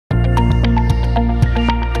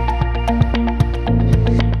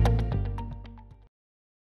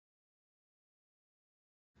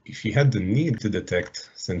if you had the need to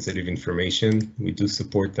detect sensitive information, we do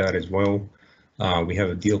support that as well. We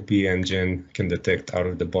have a DLP engine, can detect out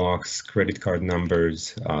of the box credit card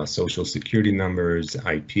numbers, social security numbers,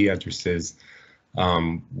 IP addresses.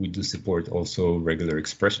 We do support also regular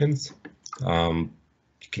expressions.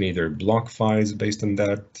 You can either block files based on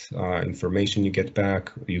that information you get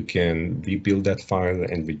back. You can rebuild that file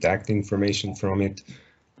and redact information from it.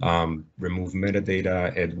 Remove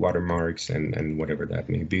metadata, add watermarks, and whatever that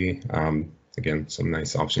may be. Again, some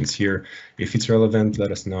nice options here. If it's relevant,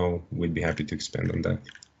 let us know. We'd be happy to expand on that.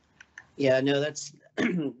 Yeah, no, that's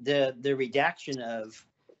the redaction of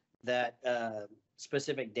that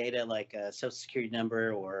specific data, like a social security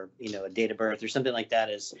number or a date of birth or something like that,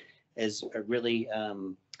 is really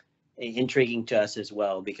intriguing to us as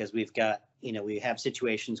well, because we've got we have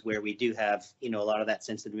situations where we do have a lot of that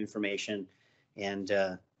sensitive information, and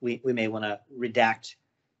we may want to redact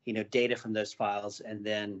data from those files, and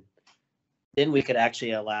then we could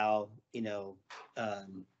actually allow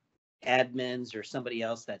admins or somebody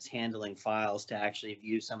else that's handling files to actually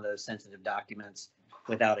view some of those sensitive documents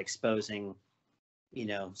without exposing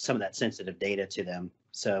some of that sensitive data to them.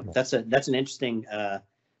 So that's an interesting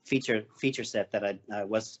feature set that I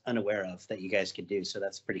was unaware of that you guys could do. So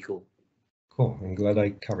that's pretty cool. Cool. I'm glad I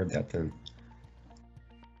covered that then.